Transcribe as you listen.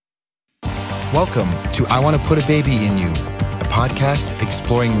Welcome to I Want to Put a Baby in You, a podcast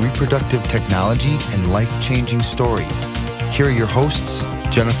exploring reproductive technology and life-changing stories. Here are your hosts,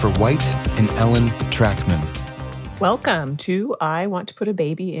 Jennifer White and Ellen Trackman. Welcome to I Want to Put a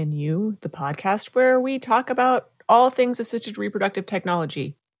Baby in You, the podcast where we talk about all things assisted reproductive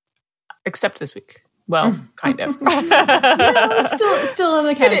technology, except this week. Well, kind of. No, it's still in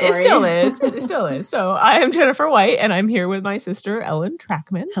the category. It still is. So I am Jennifer White, and I'm here with my sister, Ellen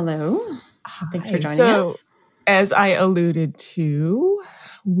Trackman. Hello. Thanks for joining us. As I alluded to,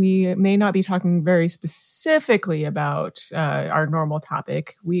 we may not be talking very specifically about our normal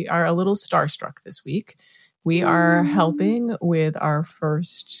topic. We are a little starstruck this week. We are helping with our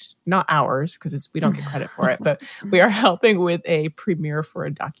first, not ours, because we don't get credit for it, but we are helping with a premiere for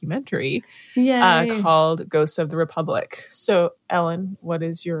a documentary called Ghosts of the Republic. So, Ellen, what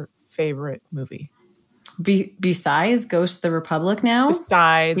is your favorite movie? Besides Ghosts of the Republic now?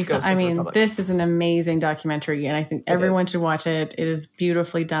 Besides Ghosts of the Republic. This is an amazing documentary, and I think everyone should watch it. It is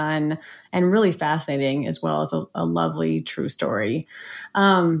beautifully done and really fascinating, as well as a lovely true story.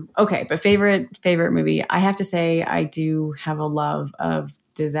 Okay, but favorite movie. I have to say I do have a love of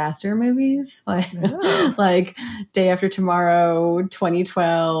disaster movies, like Day After Tomorrow,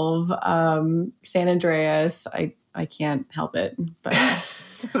 2012, San Andreas. I can't help it, but...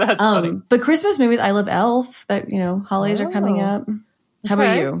 That's funny. But Christmas movies, I love Elf. Holidays are coming up. How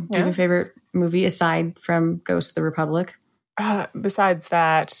about you? Do you have a favorite movie aside from Ghosts of the Republic? Besides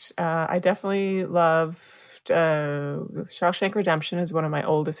that, I definitely loved Shawshank Redemption is one of my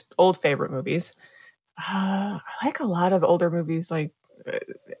old favorite movies. I like a lot of older movies,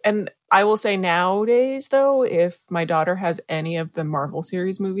 and I will say nowadays, though, if my daughter has any of the Marvel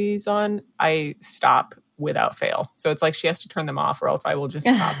series movies on, I stop without fail. So it's like she has to turn them off, or else I will just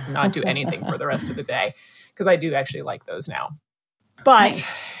stop and not do anything for the rest of the day, because I do actually like those now. But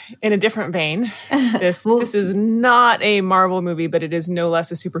in a different vein, this is not a Marvel movie, but it is no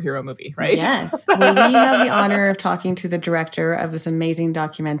less a superhero movie, right? Yes. Well, we have the honor of talking to the director of this amazing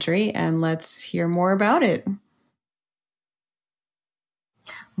documentary, and let's hear more about it.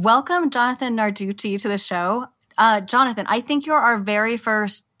 Welcome, Jonathan Narducci, to the show. Jonathan, I think you're our very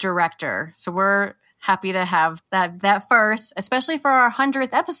first director, so we're happy to have that first, especially for our 100th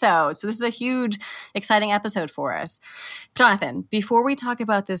episode. So this is a huge, exciting episode for us. Jonathan, before we talk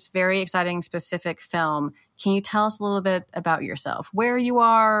about this very exciting, specific film, can you tell us a little bit about yourself, where you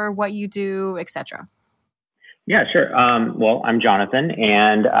are, what you do, etc.? Yeah, sure. Well, I'm Jonathan,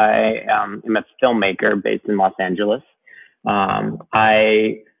 and I am a filmmaker based in Los Angeles.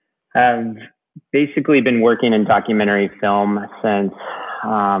 I have basically been working in documentary film since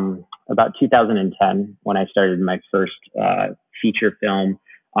about 2010, when I started my first feature film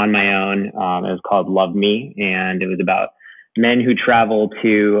on my own. It was called Love Me, and it was about men who travel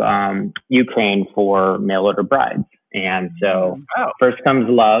to Ukraine for mail order brides. And so first comes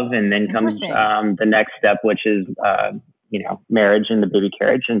love, and then comes the next step, which is marriage and the baby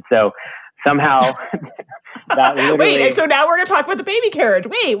carriage. And so somehow that literally... Wait, and so now we're going to talk about the baby carriage.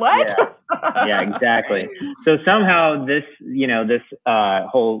 Wait, what? Yeah, exactly. So somehow this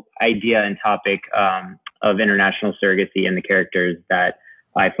whole idea and topic of international surrogacy and the characters that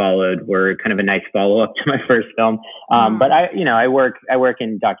I followed were kind of a nice follow-up to my first film. But I work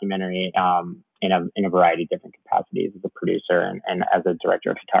in documentary in a variety of different capacities as a producer and as a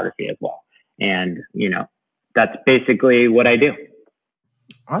director of photography as well. And that's basically what I do.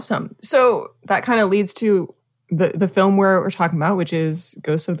 Awesome. So that kind of leads to the film we're talking about, which is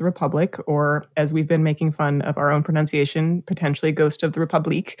Ghosts of the Republic, or as we've been making fun of our own pronunciation, potentially Ghost of the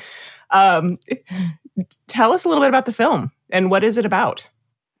Republic. Tell us a little bit about the film and what is it about?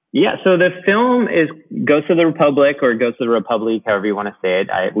 Yeah, so the film is Ghosts of the Republic, or Ghosts of the Republic, however you want to say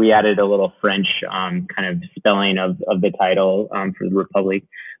it. We added a little French kind of spelling of the title for the Republic.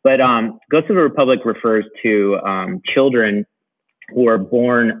 But Ghosts of the Republic refers to children who are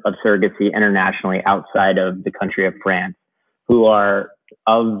born of surrogacy internationally outside of the country of France, who are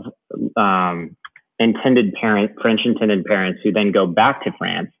of French intended parents who then go back to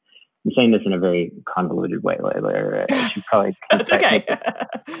France. I'm saying this in a very convoluted way. I should probably... That's okay.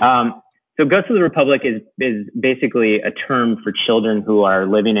 So Ghosts of the Republic is basically a term for children who are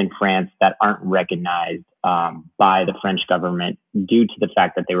living in France that aren't recognized by the French government due to the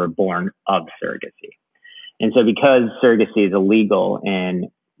fact that they were born of surrogacy. And so because surrogacy is illegal in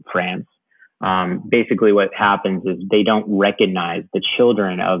France, basically what happens is they don't recognize the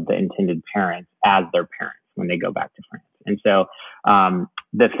children of the intended parents as their parents when they go back to France. And so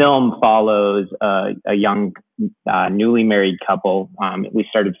the film follows a young, newly married couple. We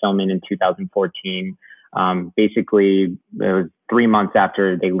started filming in 2014. Basically, it was 3 months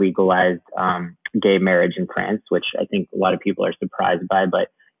after they legalized gay marriage in France, which I think a lot of people are surprised by. But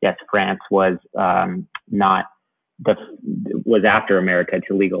yes, France was was after America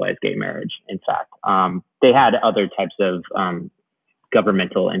to legalize gay marriage. In fact, they had other types of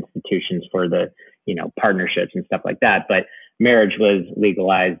governmental institutions for the partnerships and stuff like that, but marriage was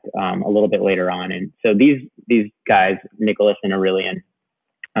legalized a little bit later on. And so these guys, Nicholas and Aurelian,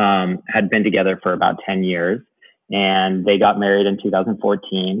 had been together for about 10 years, and they got married in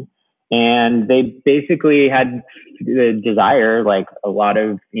 2014. And they basically had the desire, like a lot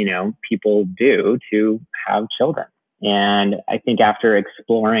of, people do, to have children. And I think after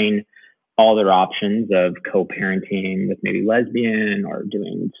exploring all their options of co-parenting with maybe lesbian or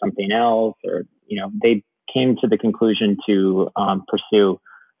doing something else, or, they came to the conclusion to pursue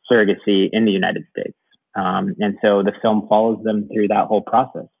surrogacy in the United States. And so the film follows them through that whole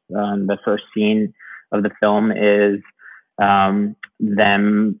process. The first scene of the film is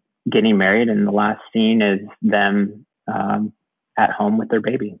them getting married, and the last scene is them at home with their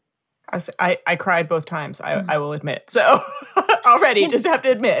baby. I cried both times, I will admit. So already just have to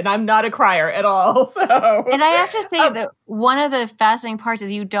admit, and I'm not a crier at all. So, and I have to say that one of the fascinating parts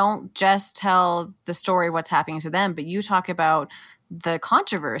is you don't just tell the story what's happening to them, but you talk about the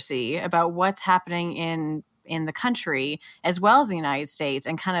controversy about what's happening in the country as well as the United States,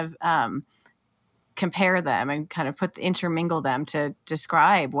 and kind of compare them and kind of intermingle them to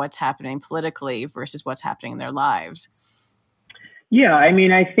describe what's happening politically versus what's happening in their lives. Yeah, I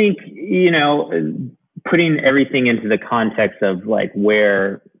mean, I think, putting everything into the context of like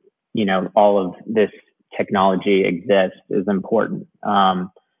where, all of this technology exists is important.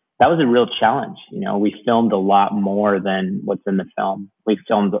 That was a real challenge. We filmed a lot more than what's in the film. We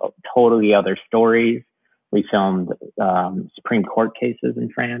filmed totally other stories. We filmed Supreme Court cases in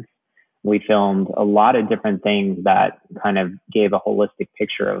France. We filmed a lot of different things that kind of gave a holistic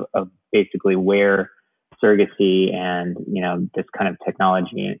picture of basically where surrogacy and, this kind of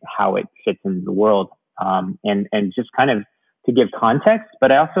technology and how it fits into the world. And just kind of to give context,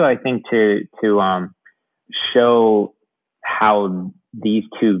 but also I think to show how these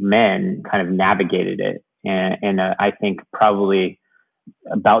two men kind of navigated it. And I think probably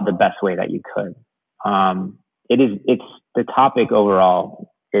about the best way that you could. It's the topic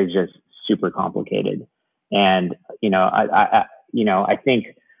overall is just super complicated. And, I think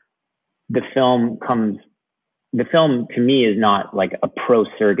the film to me is not like a pro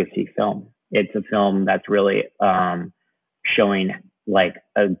surrogacy film. It's a film that's really showing like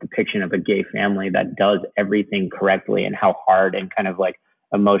a depiction of a gay family that does everything correctly, and how hard and kind of like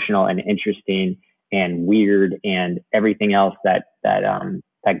emotional and interesting and weird and everything else that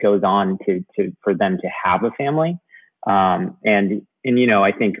goes on for them to have a family. And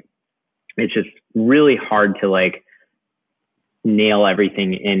I think it's just really hard to like nail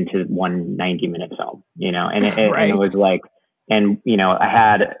everything into one 90-minute film, and it was like, I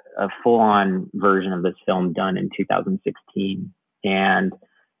had a full-on version of this film done in 2016, and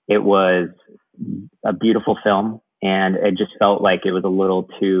it was a beautiful film, and it just felt like it was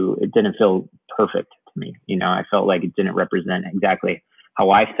it didn't feel perfect to me. I felt like it didn't represent exactly how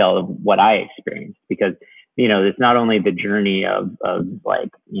I felt of what I experienced, because, it's not only the journey of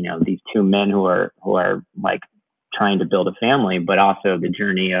like, these two men who are like trying to build a family, but also the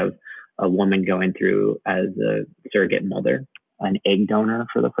journey of a woman going through as a surrogate mother, an egg donor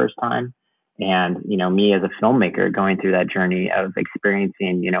for the first time. And, me as a filmmaker going through that journey of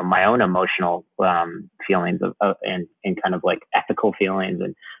experiencing, my own emotional feelings and kind of like ethical feelings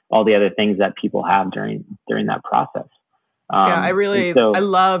and all the other things that people have during that process. I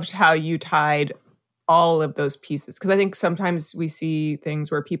loved how you tied all of those pieces, because I think sometimes we see things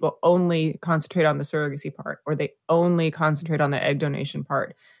where people only concentrate on the surrogacy part, or they only concentrate on the egg donation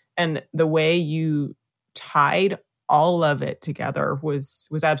part. And the way you tied all of it together was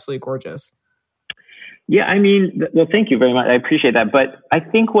absolutely gorgeous. Yeah, I mean, well, thank you very much. I appreciate that. But I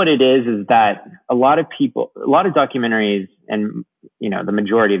think what it is that a lot of documentaries, and, the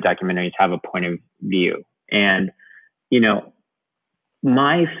majority of documentaries have a point of view. And,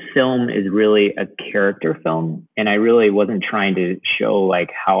 my film is really a character film, and I really wasn't trying to show like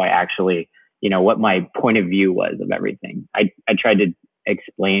how I actually, what my point of view was of everything. I tried to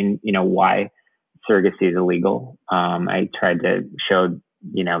explain, why surrogacy is illegal. I tried to show,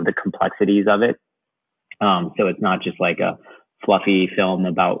 the complexities of it. So it's not just like a fluffy film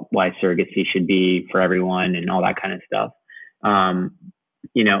about why surrogacy should be for everyone and all that kind of stuff. And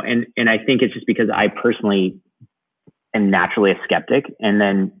I think it's just because I personally am naturally a skeptic. And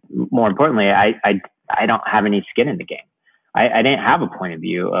then more importantly, I don't have any skin in the game. I didn't have a point of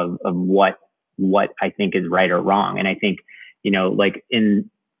view of what what I think is right or wrong. And I think, like in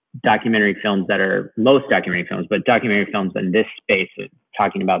documentary films most documentary films, but documentary films in this space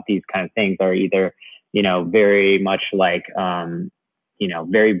talking about these kind of things are either, very much like,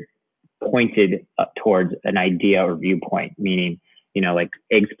 very pointed towards an idea or viewpoint, meaning, like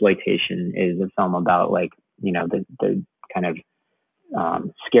Eggsploitation is a film about like, the kind of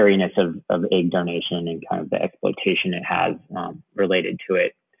scariness of egg donation and kind of the exploitation it has related to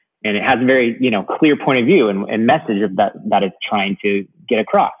it. And it has a very, clear point of view and message of that it's trying to get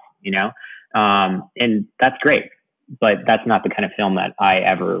across, and that's great. But that's not the kind of film that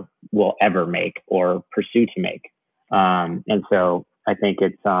I will ever make or pursue to make. And so I think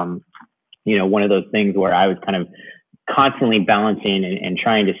it's, one of those things where I was kind of constantly balancing and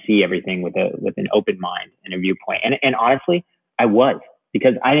trying to see everything with an open mind and a viewpoint. And honestly, I was,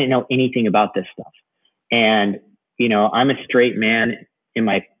 because I didn't know anything about this stuff. And, I'm a straight man in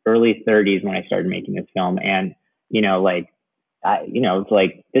my early 30s when I started making this film. And, it's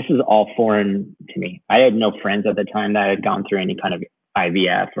like, this is all foreign to me. I had no friends at the time that had gone through any kind of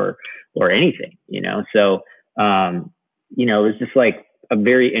IVF or anything, So, it was just like a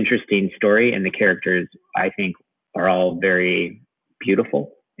very interesting story. And the characters, I think, are all very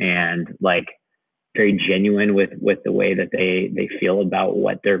beautiful and like very genuine with the way that they feel about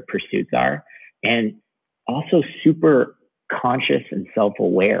what their pursuits are. And also super conscious and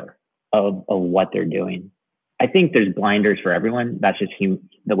self-aware of what they're doing. I think there's blinders for everyone. That's just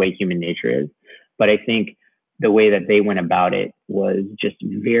the way human nature is. But I think the way that they went about it was just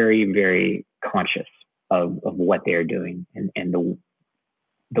very, very conscious of what they're doing and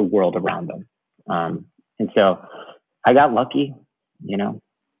the world around them. And so I got lucky,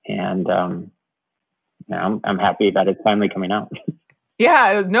 and I'm happy that it's finally coming out.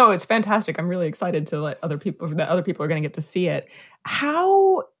 Yeah, no, it's fantastic. I'm really excited to let other people are going to get to see it.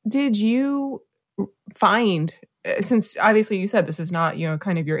 How did you find, since obviously you said this is not,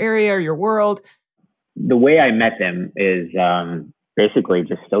 kind of your area or your world? The way I met them is basically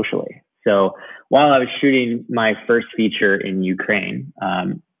just socially. So while I was shooting my first feature in Ukraine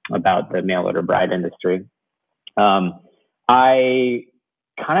about the mail order bride industry, I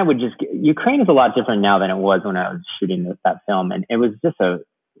kind of would Ukraine is a lot different now than it was when I was shooting that film. And it was just a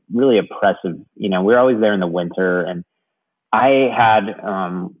really oppressive, we were always there in the winter. And I had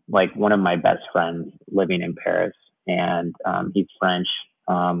like one of my best friends living in Paris, and he's French.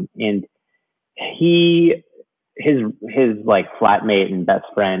 And his like flatmate and best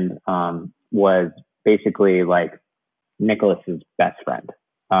friend was basically like Nicholas's best friend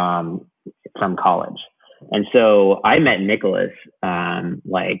from college. And so I met Nicholas and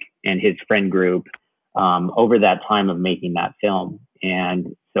his friend group over that time of making that film.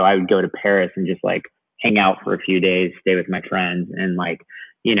 And so I would go to Paris and just like hang out for a few days, stay with my friends, and like,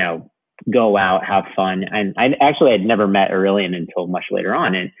 go out, have fun. And I actually had never met Aurélien until much later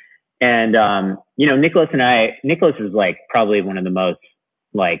on. And Nicholas is like probably one of the most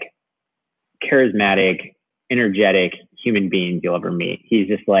like charismatic, energetic human beings you'll ever meet. He's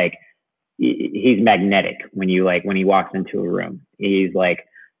just like, he's magnetic when he walks into a room. He's like,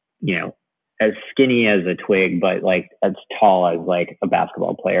 as skinny as a twig, but like as tall as like a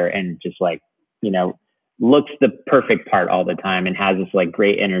basketball player, and just like, looks the perfect part all the time and has this like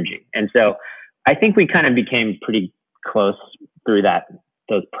great energy. And so I think we kind of became pretty close through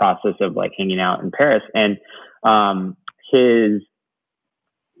those process of like hanging out in Paris. And his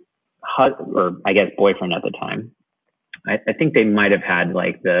boyfriend at the time, I think they might have had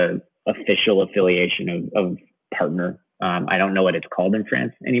like the official affiliation of partner. I don't know what it's called in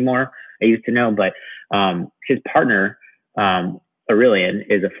France anymore. I used to know, but his partner, Aurélien,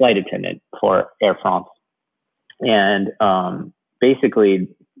 is a flight attendant for Air France. And basically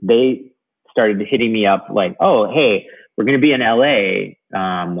they started hitting me up like, oh, hey, we're going to be in LA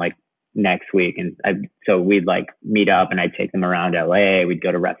like next week. And so we'd like meet up and I'd take them around LA. We'd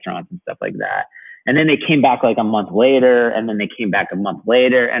go to restaurants and stuff like that. And then they came back like a month later, and then they came back a month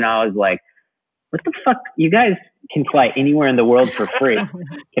later. And I was like, what the fuck? You guys can fly anywhere in the world for free.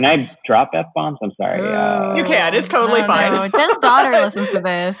 Can I drop F-bombs? I'm sorry. You can. It's totally fine. No. Jen's daughter listens to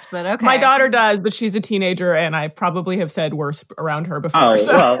this, but okay. My daughter does, but she's a teenager, and I probably have said worse around her before. Oh,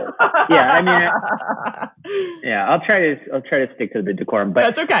 so. Well, yeah. I mean, yeah. I'll try to stick to the decorum, but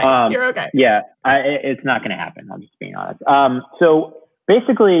that's okay. You're okay. Yeah, it's not going to happen. I'm just being honest. So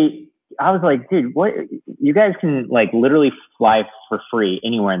basically, I was like, dude, what? You guys can like literally fly for free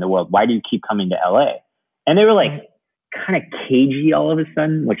anywhere in the world. Why do you keep coming to LA? And they were like kind of cagey all of a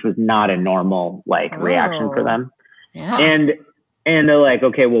sudden, which was not a normal like reaction for them. Yeah. And they're like,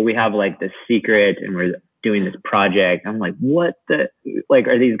 okay, well, we have like this secret and we're doing this project. I'm like, what the, like,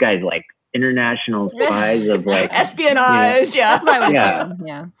 are these guys like international spies of like espionage. Yeah. That's what I would assume.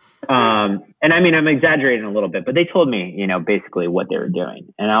 Yeah. And I mean, I'm exaggerating a little bit, but they told me, basically what they were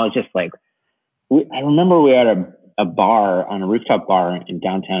doing. And I was just like, I remember we had a bar on a rooftop bar in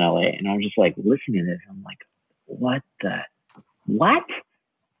downtown LA. And I was just like, listening to this. I'm like, what?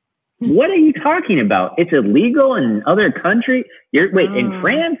 What are you talking about? It's illegal in other countries. In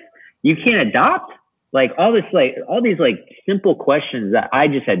France, you can't adopt? Like all these simple questions that I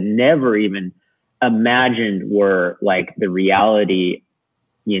just had never even imagined were like the reality,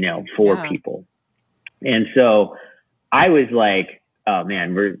 for people. And so I was like, oh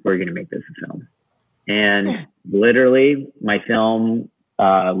man, we're going to make this a film. And literally my film,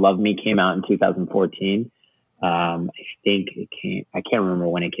 Love Me, came out in 2014. I think I can't remember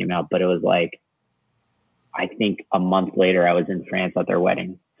when it came out, but it was like, I think a month later I was in France at their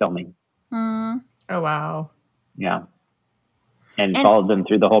wedding filming. Oh, wow. Yeah. And followed them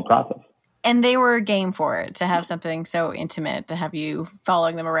through the whole process. And they were game for it, to have something so intimate, to have you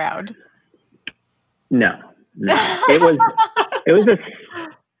following them around. No. It was a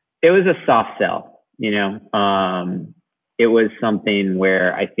soft sell, it was something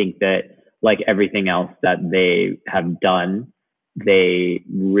where I think that like everything else that they have done, they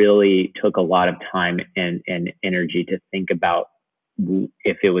really took a lot of time and energy to think about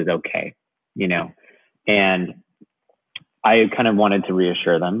if it was okay, and I kind of wanted to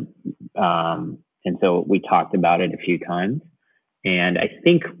reassure them. And so we talked about it a few times. And I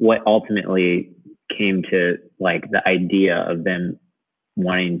think what ultimately came to like the idea of them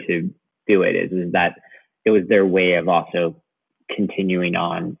wanting to do it is that it was their way of also continuing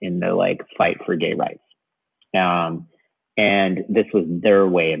on in the like fight for gay rights. And this was their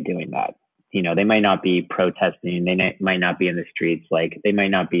way of doing that. They might not be protesting. They might not be in the streets. Like they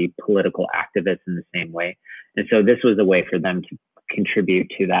might not be political activists in the same way. And so this was a way for them to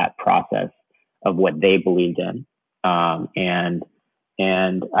contribute to that process of what they believed in. And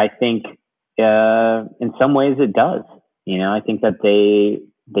I think, in some ways it does, I think that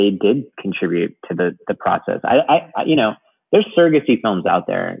they did contribute to the process. There's surrogacy films out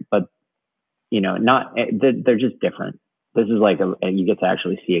there, but they're just different. This is like you get to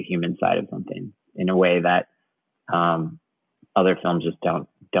actually see a human side of something in a way that, other films just don't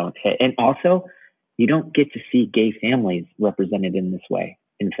hit. And also, you don't get to see gay families represented in this way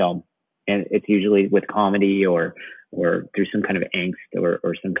in film. And it's usually with comedy or through some kind of angst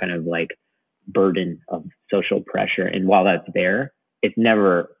or some kind of like burden of social pressure. And while that's there, it's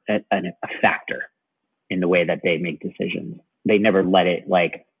never a factor in the way that they make decisions. They never let it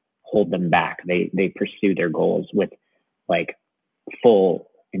like hold them back. They pursue their goals with like full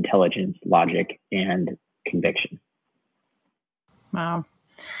intelligence, logic, and conviction. Wow.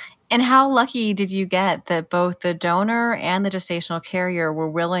 And how lucky did you get that both the donor and the gestational carrier were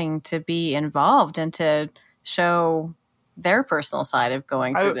willing to be involved and to show their personal side of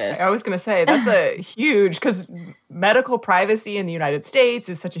going through this? I was going to say, that's a huge, because medical privacy in the United States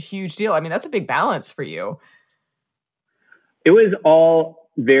is such a huge deal. I mean, that's a big balance for you. It was all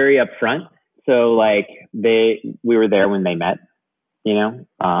very upfront. So like we were there when they met, so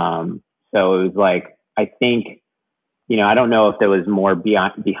it was like, I think, I don't know if there was more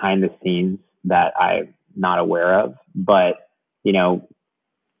behind the scenes that I'm not aware of, but, their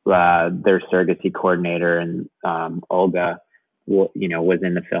surrogacy coordinator and, Olga, was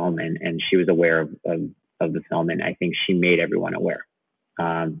in the film and she was aware of the film. And I think she made everyone aware.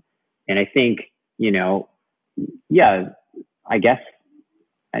 And I think, I guess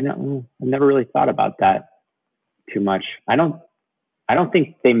I've never really thought about that too much. I don't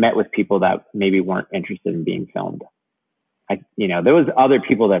think they met with people that maybe weren't interested in being filmed. There was other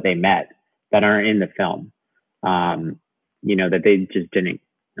people that they met that aren't in the film, that they just didn't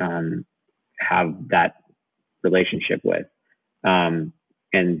have that relationship with. And,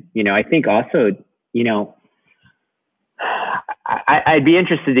 I think also, I'd be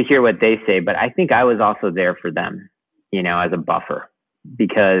interested to hear what they say, but I think I was also there for them, as a buffer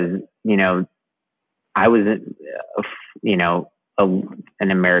because, I was,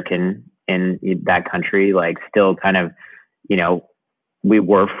 an American in that country, like still kind of, we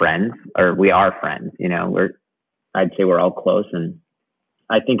were friends or we are friends, I'd say we're all close. And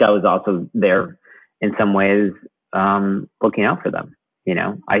I think I was also there in some ways, looking out for them.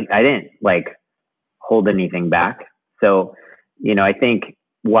 I didn't like hold anything back. So, I think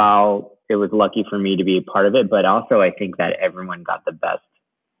while it was lucky for me to be a part of it, but also I think that everyone got the best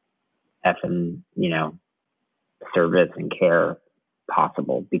effing, service and care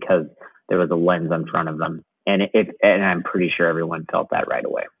possible because there was a lens in front of them. And I'm pretty sure everyone felt that right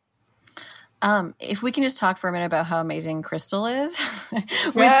away. If we can just talk for a minute about how amazing Crystal is.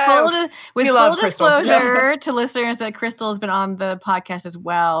 Yeah, with full Crystal. disclosure to listeners that Crystal has been on the podcast as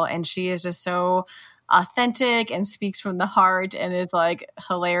well. And she is just so authentic and speaks from the heart and is like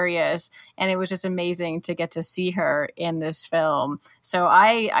hilarious. And it was just amazing to get to see her in this film. So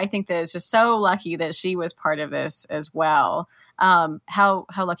I think that it's just so lucky that she was part of this as well. How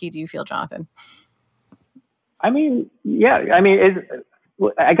lucky do you feel, Jonathan? I mean,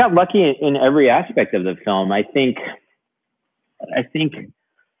 I got lucky in every aspect of the film. I think,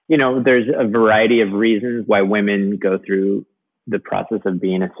 there's a variety of reasons why women go through the process of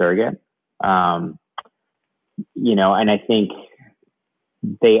being a surrogate. And I think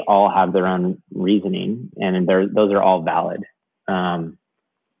they all have their own reasoning, and those are all valid. I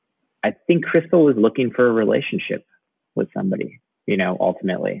think Crystal was looking for a relationship with somebody,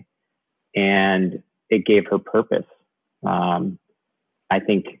 ultimately, and it gave her purpose. I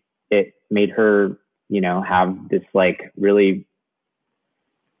think it made her, have this like really,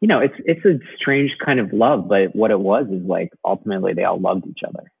 it's a strange kind of love, but what it was is like, ultimately they all loved each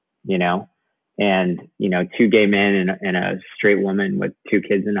other, and, two gay men and a straight woman with 2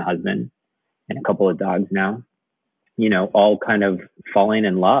 kids and a husband and a couple of dogs now, all kind of falling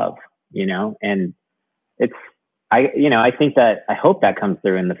in love, and I think that, I hope that comes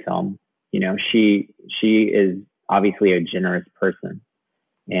through in the film. She is obviously a generous person.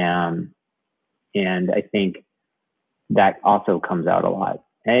 And I think that also comes out a lot.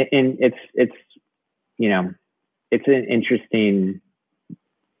 And it's an interesting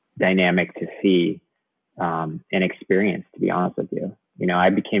dynamic to see, and experience, to be honest with you. I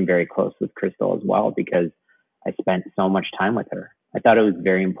became very close with Crystal as well because I spent so much time with her. I thought it was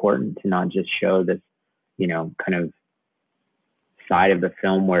very important to not just show this, kind of side of the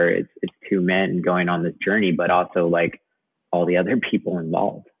film where it's 2 men going on this journey, but also like all the other people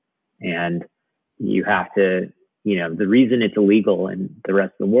involved. And you have to, the reason it's illegal in the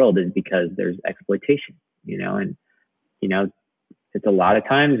rest of the world is because there's exploitation, and, it's a lot of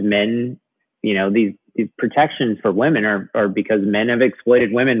times men, these protections for women are because men have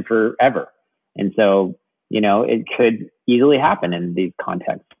exploited women forever. And so, it could easily happen in these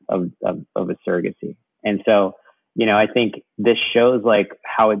contexts of a surrogacy. And so, I think this shows like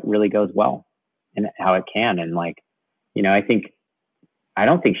how it really goes well and how it can. And like, I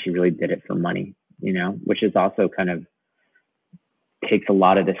don't think she really did it for money, which is also kind of takes a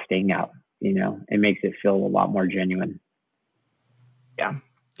lot of the sting out, it makes it feel a lot more genuine.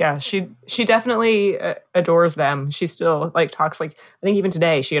 Yeah. She definitely adores them. She still like talks, like, I think even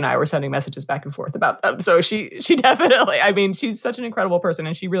today she and I were sending messages back and forth about them. So she definitely, I mean, she's such an incredible person,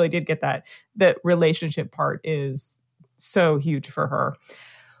 and she really did get that relationship part is so huge for her.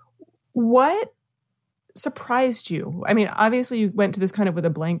 What surprised you? I mean, obviously you went to this kind of with a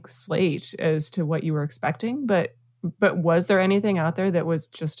blank slate as to what you were expecting, but was there anything out there that was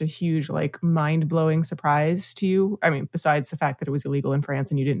just a huge, like, mind-blowing surprise to you? I mean, besides the fact that it was illegal in France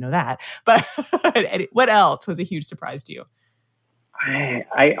and you didn't know that, but what else was a huge surprise to you?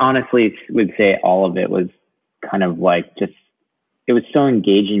 I honestly would say all of it was kind of like it was so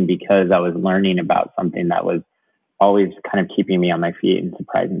engaging because I was learning about something that was always kind of keeping me on my feet and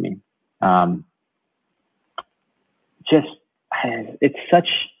surprising me. It's such,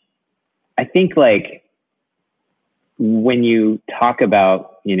 I think, like, when you talk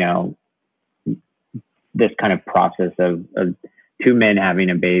about, this kind of process of 2 men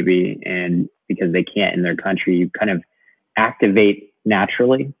having a baby, and because they can't in their country, you kind of activate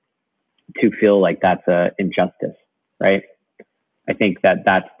naturally to feel like that's a injustice, right? I think that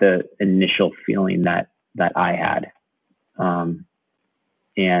that's the initial feeling that I had.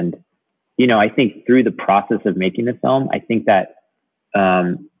 And, I think through the process of making the film, I think that,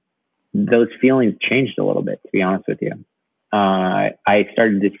 those feelings changed a little bit, to be honest with you. I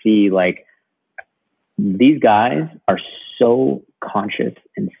started to see like these guys are so conscious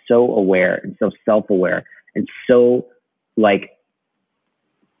and so aware and so self-aware and so like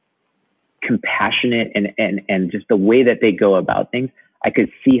compassionate and just the way that they go about things. I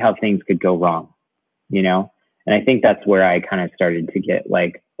could see how things could go wrong, and I think that's where I kind of started to get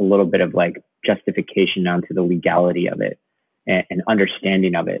like a little bit of like justification onto the legality of it and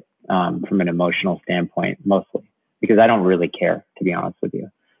understanding of it. From an emotional standpoint, mostly because I don't really care, to be honest with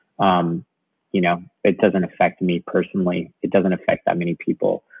you. It doesn't affect me personally. It doesn't affect that many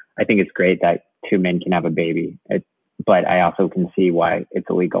people. I think it's great that 2 men can have a baby, but I also can see why it's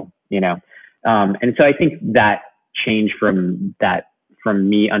illegal, and so I think that changed from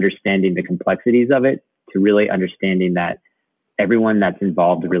me understanding the complexities of it to really understanding that everyone that's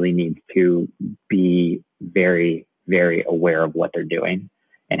involved really needs to be very, very aware of what they're doing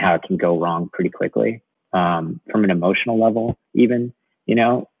and how it can go wrong pretty quickly, from an emotional level, even, you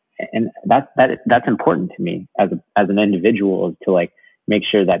know, and that's important to me as an individual, is to like make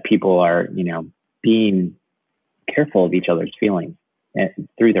sure that people are, you know, being careful of each other's feelings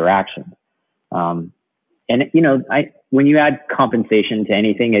through their actions. And, you know, when you add compensation to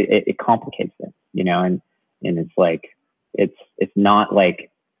anything, it complicates it, you know, and it's like, it's not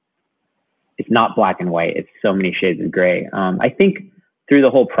like, it's not black and white. It's so many shades of gray. I think through the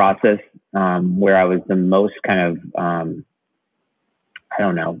whole process, where I was the most kind of, I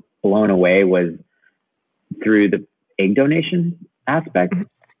don't know, blown away was through the egg donation aspect.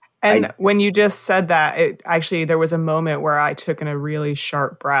 And when you just said that, there was a moment where I took in a really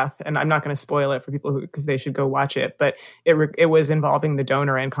sharp breath, and I'm not going to spoil it for people because they should go watch it, but it was involving the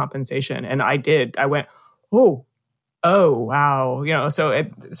donor and compensation. And I went, oh, wow. You know, so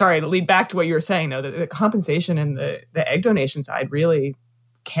sorry to lead back to what you were saying though, the compensation and the egg donation side really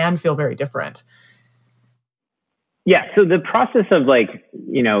can feel very different. Yeah. So the process of like,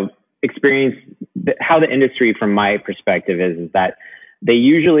 you know, experience how the industry from my perspective is that they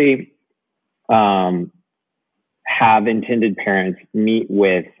usually have intended parents meet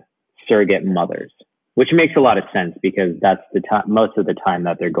with surrogate mothers, which makes a lot of sense because that's the time, most of the time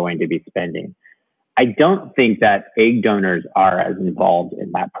that they're going to be spending. I don't think that egg donors are as involved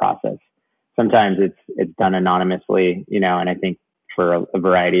in that process. Sometimes it's done anonymously, you know, and I think for a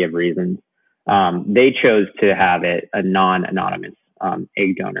variety of reasons, they chose to have it a non-anonymous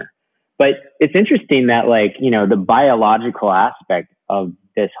egg donor. But it's interesting that, like, you know, the biological aspect of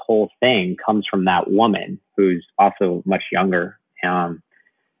this whole thing comes from that woman who's also much younger, and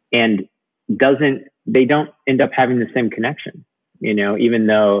they don't end up having the same connection, you know, even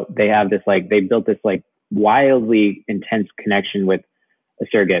though they have this, like, they built this like wildly intense connection with a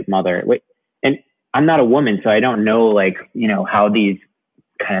surrogate mother. And I'm not a woman, so I don't know, like, you know, how these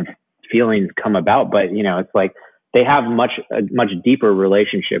kind of feelings come about, but, you know, it's like they have a much deeper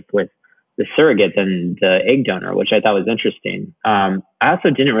relationship with the surrogate than the egg donor, which I thought was interesting. I also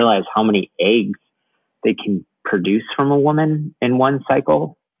didn't realize how many eggs they can produce from a woman in one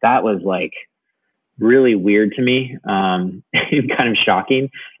cycle. That was like really weird to me, and kind of shocking,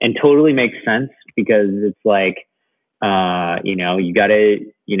 and totally makes sense because it's like, you know, you gotta,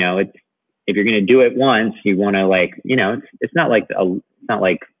 you know, if you're going to do it once, you want to, like, you know, it's not like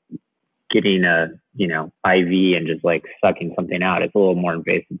getting a, you know, IV and just like sucking something out. It's a little more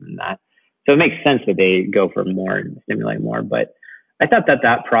invasive than that. So it makes sense that they go for more and stimulate more. But I thought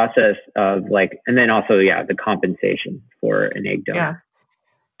that process of like, and then also, yeah, the compensation for an egg donor.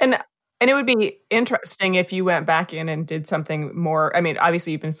 Yeah. And it would be interesting if you went back in and did something more. I mean,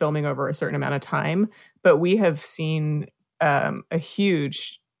 obviously you've been filming over a certain amount of time, but we have seen a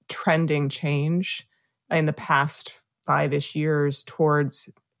huge trending change in the past 5-ish years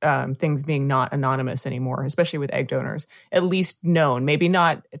towards things being not anonymous anymore, especially with egg donors, at least known, maybe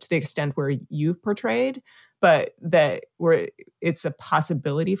not to the extent where you've portrayed, but that where it's a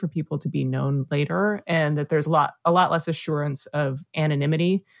possibility for people to be known later, and that there's a lot less assurance of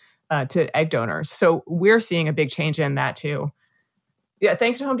anonymity to egg donors. So we're seeing a big change in that too. Yeah,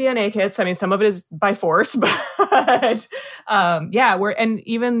 thanks to home DNA kits. I mean, some of it is by force, but and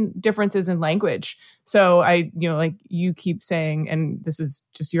even differences in language. So like you keep saying, and this is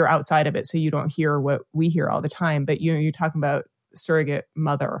just you're outside of it, so you don't hear what we hear all the time, but you're talking about surrogate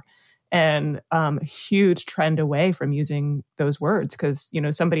mother, and huge trend away from using those words because, you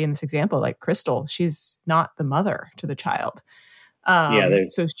know, somebody in this example, like Crystal, she's not the mother to the child.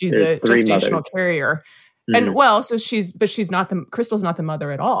 So she's the gestational carrier. And well, so Crystal's not the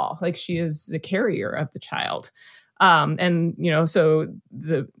mother at all. Like, she is the carrier of the child. And, you know, so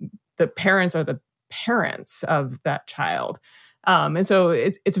the parents are the parents of that child. And so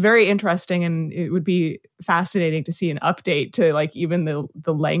it's very interesting, and it would be fascinating to see an update to, like, even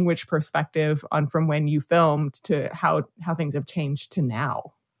the language perspective on from when you filmed to how things have changed to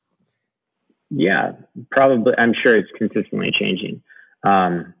now. Yeah, probably. I'm sure it's consistently changing.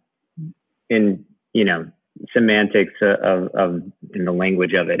 In, you know, semantics of in the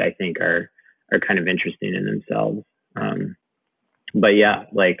language of it, I think are kind of interesting in themselves. But yeah,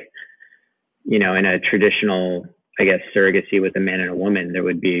 like, you know, in a traditional, I guess, surrogacy with a man and a woman, there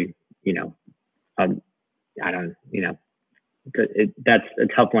would be, you know, that's a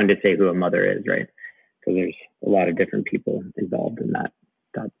tough one to say who a mother is, right? Because there's a lot of different people involved in that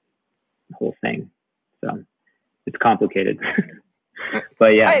whole thing. So it's complicated. But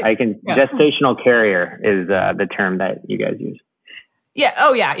yeah, gestational carrier is the term that you guys use. Yeah.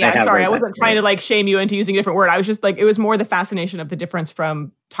 Oh yeah. Yeah. I'm sorry. I wasn't trying to like shame you into using a different word. I was just like, it was more the fascination of the difference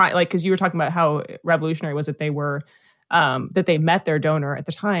from time, like, cause you were talking about how revolutionary was it they were that they met their donor at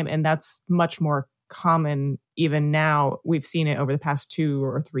the time. And that's much more common even now. We've seen it over the past 2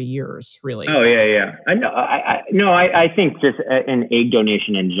 or 3 years, really. Oh yeah. I think just in egg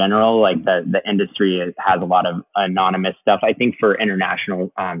donation in general, like the industry has a lot of anonymous stuff. I think for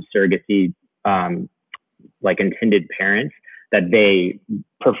international surrogacy, like intended parents, that they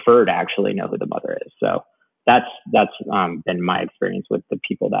prefer to actually know who the mother is. So that's been my experience with the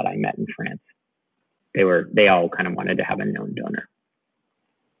people that I met in France. They all kind of wanted to have a known donor,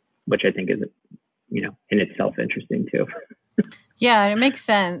 which I think is, in itself interesting too. Yeah, it makes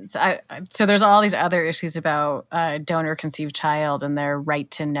sense. So there's all these other issues about donor-conceived child and their right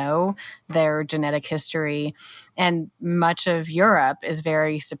to know their genetic history. And much of Europe is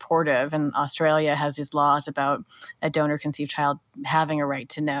very supportive. And Australia has these laws about a donor-conceived child having a right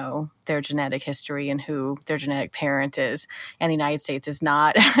to know their genetic history and who their genetic parent is. And the United States is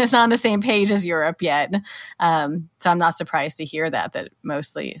not on the same page as Europe yet. So I'm not surprised to hear that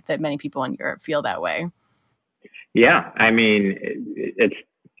many people in Europe feel that way. Yeah, I mean, it's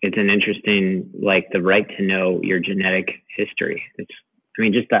an interesting, like, the right to know your genetic history.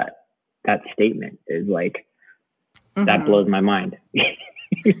 Just that statement is like, that blows my mind.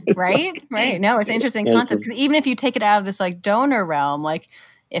 Right. No, it's an interesting concept, because even if you take it out of this like donor realm, like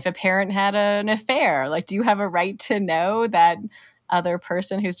if a parent had an affair, like, do you have a right to know that other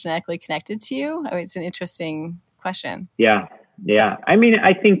person who's genetically connected to you? I mean, it's an interesting question. Yeah. I mean,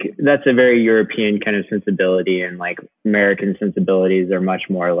 I think that's a very European kind of sensibility, and like American sensibilities are much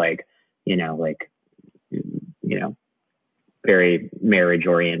more like, very marriage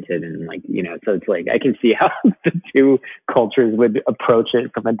oriented, and like, so it's like, I can see how the two cultures would approach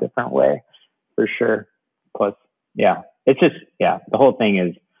it from a different way, for sure. Plus, it's just, the whole thing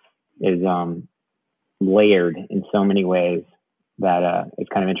is layered in so many ways that it's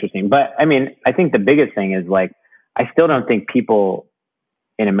kind of interesting. But I mean, I think the biggest thing is like, I still don't think people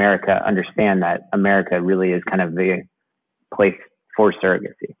in America understand that America really is kind of the place for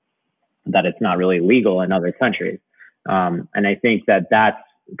surrogacy, that it's not really legal in other countries. And I think that that's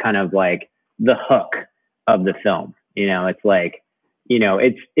kind of like the hook of the film. It's like,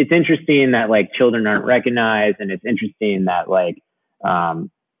 it's interesting that like children aren't recognized, and it's interesting that like,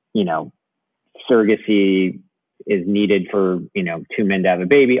 surrogacy is needed for, 2 men to have a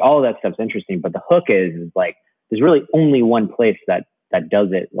baby. All of that stuff's interesting. But the hook is like, there's really only one place that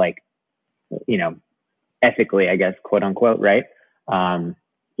does it, like, ethically, I guess, quote unquote, right?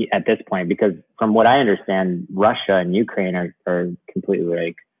 At this point, because from what I understand, Russia and Ukraine are completely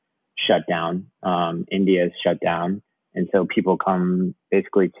like shut down. India is shut down. And so people come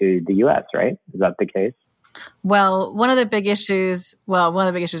basically to the US, right? Is that the case? Well, one of the big issues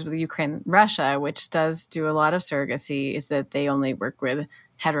with Ukraine and Russia, which does do a lot of surrogacy, is that they only work with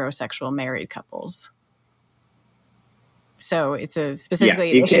heterosexual married couples. So it's a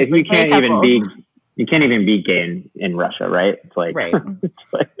specifically you can't even be gay in Russia, right? It's like, right. It's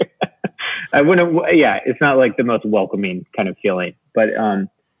like, I wouldn't. Yeah, it's not like the most welcoming kind of feeling. But I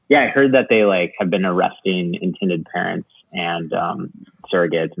heard that they like have been arresting intended parents and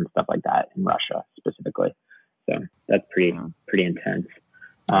surrogates and stuff like that in Russia specifically. So that's pretty intense.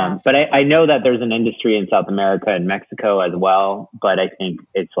 But I know that there's an industry in South America and Mexico as well. But I think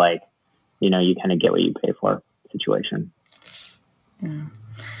it's like, you kind of get what you pay for situation. Can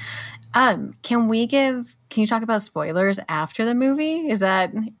you talk about spoilers after the movie? Is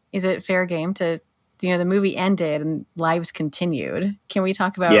it fair game to, the movie ended and lives continued. Can we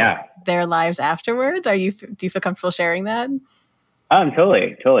talk about their lives afterwards? Do you feel comfortable sharing that?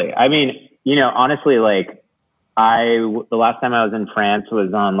 Totally. I mean, honestly, like the last time I was in France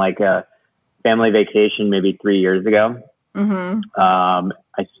was on like a family vacation, maybe 3 years ago. Mm-hmm.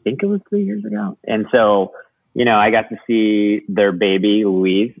 I think it was 3 years ago. And so, I got to see their baby,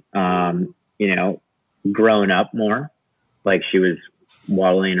 Louise, grown up more. Like she was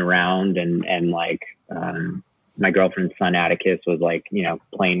waddling around and like, my girlfriend's son, Atticus, was like,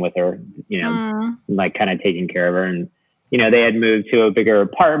 playing with her, like kind of taking care of her. And, they had moved to a bigger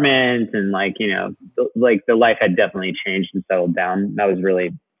apartment, and like, like the life had definitely changed and settled down. That was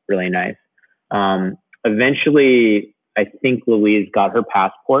really, really nice. Eventually, I think Louise got her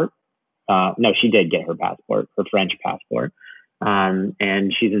passport. No, she did get her passport, her French passport.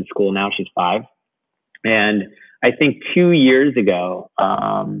 And she's in school now. She's 5. And I think 2 years ago,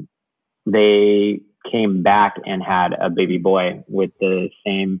 they came back and had a baby boy with the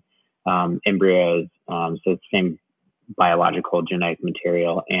same embryos, so the same biological genetic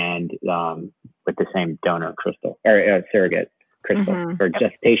material, and with the same donor crystal or surrogate crystal or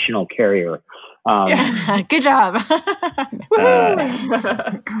gestational carrier. Good job.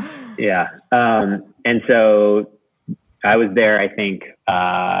 And so I was there. I think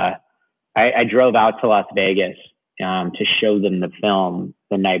I drove out to Las Vegas to show them the film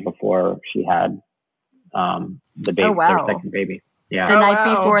the night before she had the baby, their second baby. Yeah, the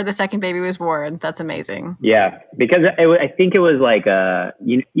night before the second baby was born. That's amazing. Yeah, because I think it was like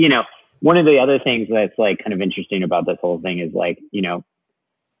you know, one of the other things that's like kind of interesting about this whole thing is like, you know,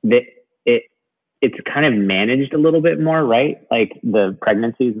 that it's kind of managed a little bit more, right? Like the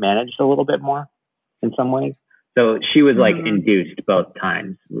pregnancy is managed a little bit more in some ways. So she was like induced both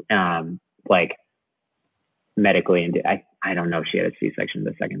times, like medically. And I don't know if she had a C-section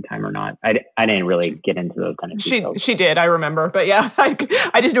the second time or not. I didn't really get into those kind of details. She did, I remember, but yeah,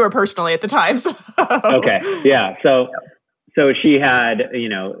 I just knew her personally at the time. So. Okay, yeah. So she had, you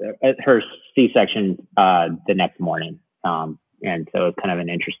know, her C-section the next morning, and so it's kind of an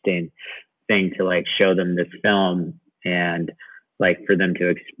interesting thing to like show them this film and like for them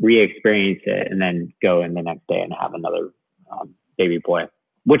to re-experience it and then go in the next day and have another baby boy,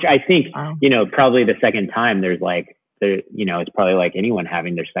 which I think, you know, probably the second time you know, it's probably like anyone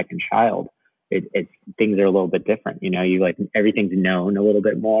having their second child. It's things are a little bit different, you know, you like everything's known a little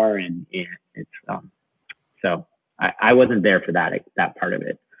bit more and it's, so I wasn't there for that part of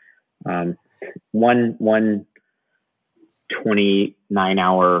it. One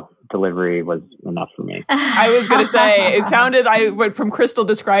 29-hour delivery was enough for me. I was going to say, it sounded, from Crystal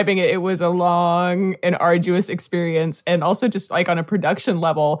describing it, it was a long and arduous experience. And also just like on a production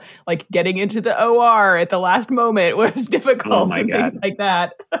level, like getting into the OR at the last moment was difficult and things like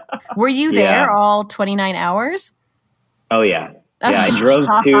that. Were you there all 29 hours? Oh yeah. Yeah. I drove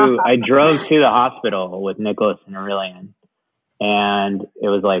to the hospital with Nicholas and Aurelian. And it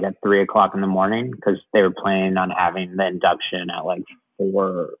was like at 3 o'clock in the morning because they were planning on having the induction at like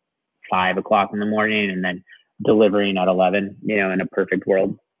 5 o'clock in the morning and then delivering at 11, you know, in a perfect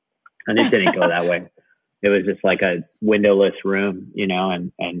world. And it didn't go that way. It was just like a windowless room, you know,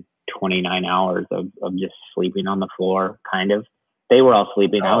 and 29 hours of just sleeping on the floor, kind of. They were all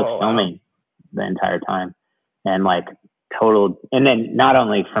sleeping. I was filming the entire time. And like and then not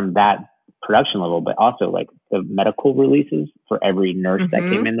only from that production level, but also like the medical releases for every nurse that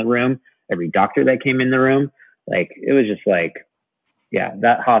came in the room, every doctor that came in the room. Like, it was just like, yeah,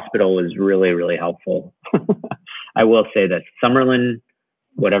 that hospital was really, really helpful. I will say that Summerlin,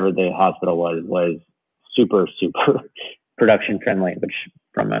 whatever the hospital was super, super production friendly, which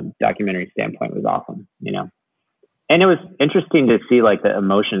from a documentary standpoint was awesome, you know? And it was interesting to see like the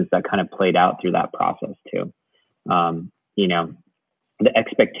emotions that kind of played out through that process too. You know, the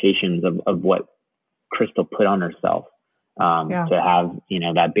expectations of what Crystal put on herself to have, you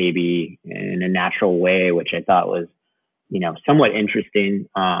know, that baby in a natural way, which I thought was, you know, somewhat interesting.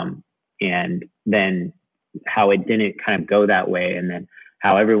 And then how it didn't kind of go that way. And then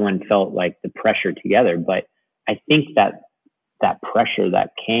how everyone felt like the pressure together. But I think that pressure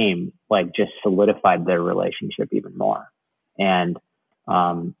that came like just solidified their relationship even more. And,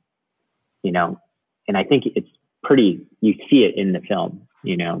 you know, and I think it's you see it in the film,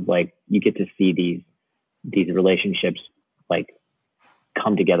 you know, like you get to see these relationships like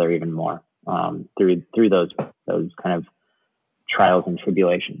come together even more through those kind of trials and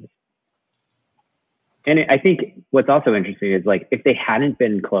tribulations. And I think what's also interesting is like if they hadn't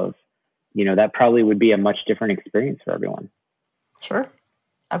been close, you know, that probably would be a much different experience for everyone. Sure,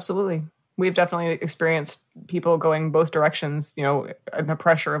 absolutely. We've definitely experienced people going both directions, you know, and the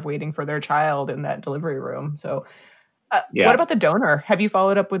pressure of waiting for their child in that delivery room. So what about the donor? Have you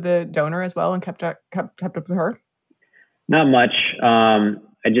followed up with the donor as well and kept up with her? Not much. I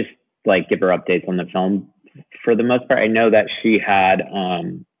just like give her updates on the film for the most part. I know that she had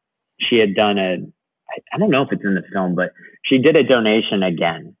done I don't know if it's in the film, but she did a donation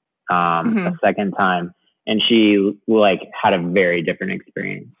again, a second time. And she like had a very different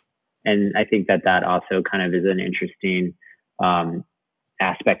experience. And I think that also kind of is an interesting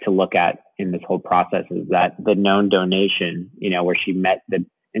aspect to look at in this whole process is that the known donation, you know, where she met the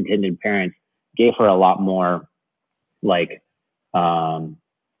intended parents gave her a lot more like, I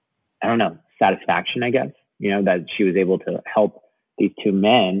don't know, satisfaction, I guess, you know, that she was able to help these two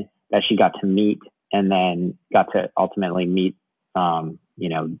men that she got to meet and then got to ultimately meet, you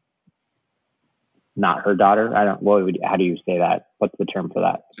know, not her daughter. How do you say that? What's the term for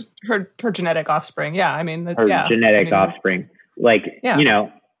that? Just her genetic offspring. Yeah. I mean, genetic offspring, you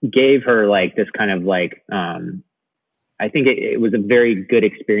know, gave her like this kind of like, I think it was a very good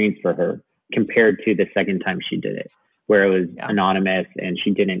experience for her compared to the second time she did it, where it was anonymous and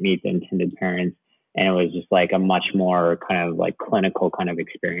she didn't meet the intended parents. And it was just like a much more kind of like clinical kind of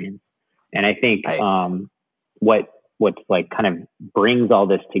experience. And I think, what's like kind of brings all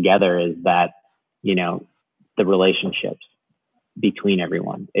this together is that, you know, the relationships between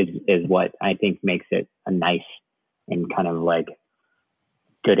everyone is what I think makes it a nice and kind of like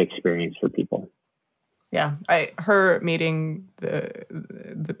good experience for people. Yeah, her meeting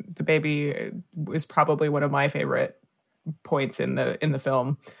the baby was probably one of my favorite points in the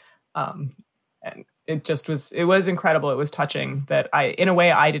film, and it was incredible. It was touching that in a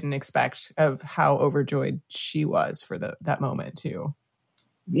way I didn't expect, of how overjoyed she was for that moment too.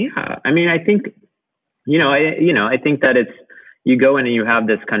 Yeah, I mean, I think I think that you go in and you have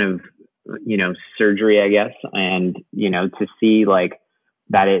this kind of surgery, I guess, and to see like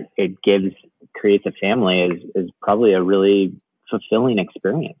that it creates a family is probably a really fulfilling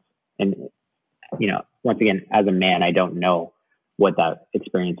experience. And once again, as a man, I don't know what that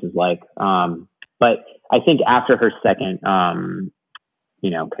experience is like, but I think after her second kind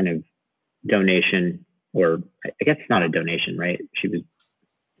of donation, or I guess it's not a donation, right? She was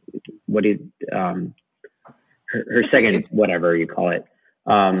her second, whatever you call it,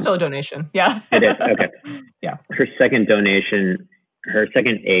 still a donation. Yeah. It is. Okay. Yeah. Her second donation, her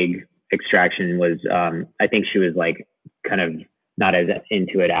second egg extraction was, I think she was like kind of not as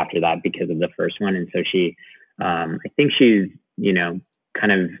into it after that because of the first one. And so she, I think she's,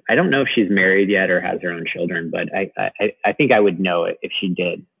 kind of, I don't know if she's married yet or has her own children, but I think I would know it if she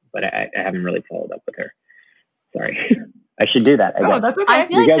did, but I haven't really followed up with her. Sorry. I should do that. Oh, that's okay. I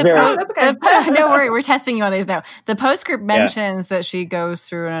feel like no worry, we're testing you on these now. The postscript mentions that she goes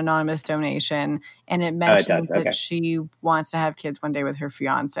through an anonymous donation, and it mentions that she wants to have kids one day with her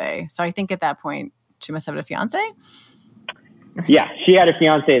fiance. So I think at that point, she must have a fiance. Yeah, she had a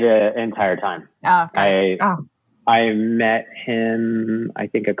fiance the entire time. Oh, okay. I met him, I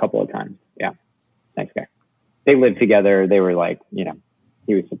think, a couple of times. Yeah, nice guy. They lived together. They were like, he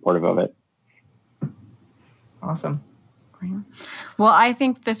was supportive of it. Awesome. Well, I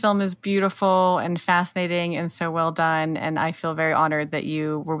think the film is beautiful and fascinating and so well done. And I feel very honored that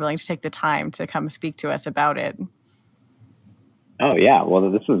you were willing to take the time to come speak to us about it. Oh, yeah. Well,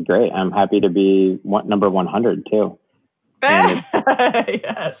 this was great. I'm happy to be number 100 too.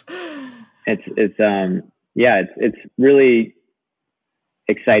 Yes. It's really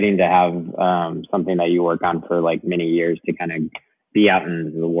exciting to have something that you work on for like many years to kind of be out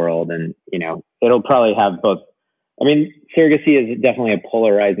in the world. And, it'll probably have both. I mean, surrogacy is definitely a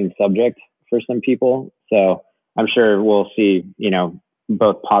polarizing subject for some people. So I'm sure we'll see,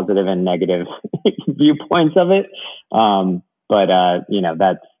 both positive and negative viewpoints of it. But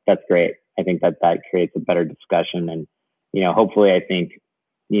that's great. I think that creates a better discussion. And, hopefully I think,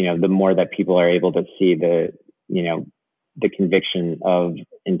 the more that people are able to see the conviction of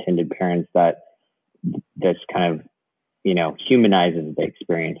intended parents, that this kind of, humanizes the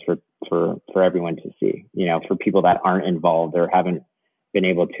experience for everyone to see, for people that aren't involved or haven't been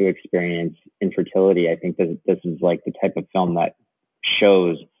able to experience infertility. I think that this is like the type of film that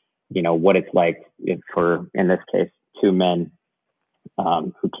shows, what it's like for, in this case, two men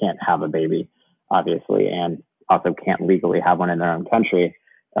who can't have a baby, obviously, and also can't legally have one in their own country,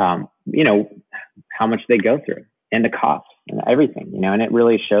 how much they go through and the cost and everything, and it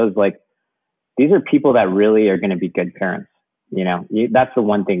really shows like, these are people that really are going to be good parents. That's the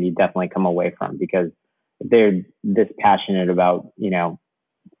one thing you definitely come away from, because if they're this passionate about,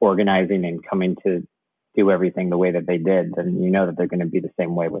 organizing and coming to do everything the way that they did, then that they're going to be the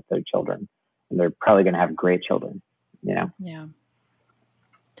same way with their children, and they're probably going to have great children, Yeah,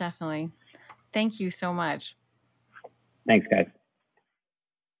 definitely. Thank you so much. Thanks, guys.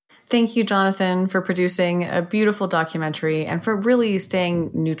 Thank you, Jonathan, for producing a beautiful documentary and for really staying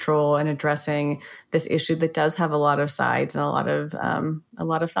neutral and addressing this issue that does have a lot of sides and a lot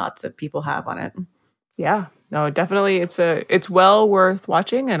of thoughts that people have on it. Yeah, no, definitely. It's well worth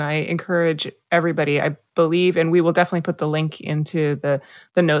watching, and I encourage everybody. I believe, and we will definitely put the link into the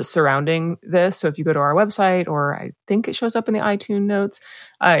notes surrounding this. So if you go to our website, or I think it shows up in the iTunes notes,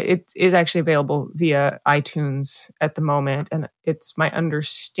 it is actually available via iTunes at the moment. And it's my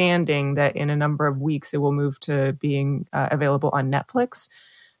understanding that in a number of weeks, it will move to being available on Netflix.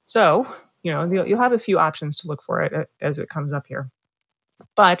 So, you'll have a few options to look for it as it comes up here.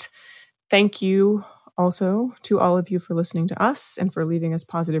 But thank you also to all of you for listening to us and for leaving us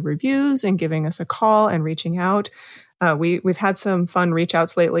positive reviews and giving us a call and reaching out. We've had some fun reach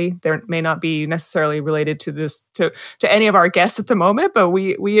outs lately. There may not be necessarily related to this, to any of our guests at the moment, but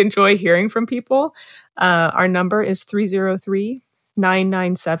we enjoy hearing from people. Our number is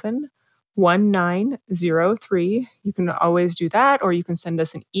 303-997-1903. You can always do that, or you can send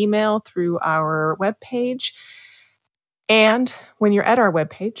us an email through our webpage. And when you're at our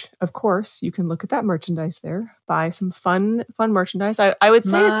webpage, of course, you can look at that merchandise there, buy some fun merchandise. I would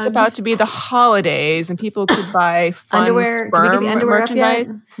say Mugs. It's about to be the holidays and people could buy fun underwear. sperm Did we get the underwear merchandise.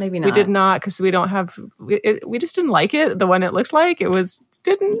 up yet? Maybe not. We did not because we don't have, we just didn't like it. The one it looked like, Yeah.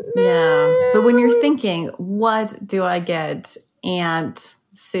 But when you're thinking, what do I get Aunt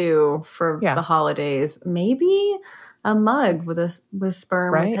Sue for the holidays? Maybe a mug with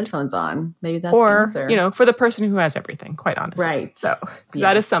sperm with headphones on. Maybe that's the answer. For the person who has everything, quite honestly. Right. So, because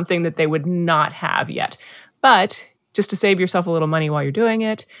that is something that they would not have yet. But just to save yourself a little money while you're doing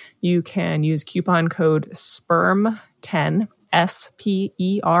it, you can use coupon code SPERM10,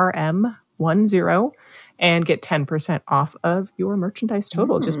 SPERM10, and get 10% off of your merchandise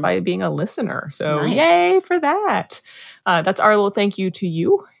total just by being a listener. So yay for that. That's our little thank you to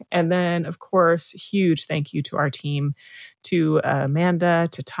you. And then, of course, huge thank you to our team, to Amanda,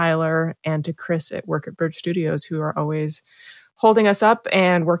 to Tyler, and to Chris at Work at Birch Studios, who are always holding us up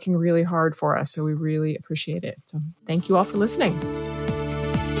and working really hard for us. So we really appreciate it. So thank you all for listening.